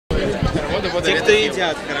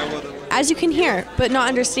As you can hear, but not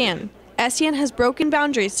understand, STN has broken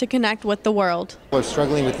boundaries to connect with the world. We're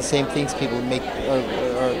struggling with the same things. People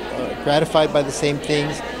are gratified by the same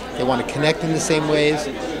things. They want to connect in the same ways,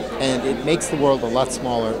 and it makes the world a lot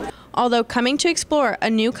smaller. Although coming to explore a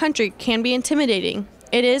new country can be intimidating,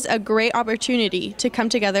 it is a great opportunity to come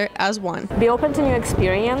together as one. Be open to new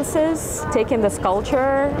experiences, take in this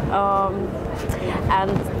culture,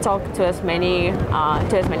 and talk to as many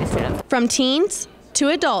students. From teens to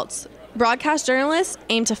adults, broadcast journalists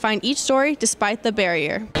aim to find each story despite the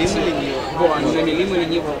barrier.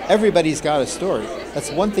 Everybody's got a story.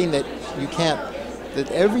 That's one thing that you can't,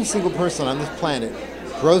 that every single person on this planet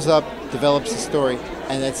grows up, develops a story,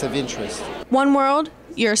 and that's of interest. One world,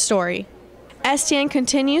 your story. STN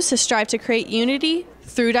continues to strive to create unity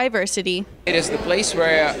through diversity. It is the place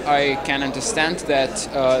where I can understand that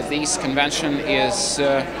this convention is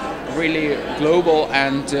really global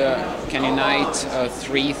and can unite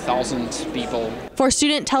 3,000 people. For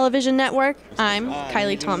Student Television Network, I'm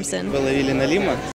Kylie Thompson.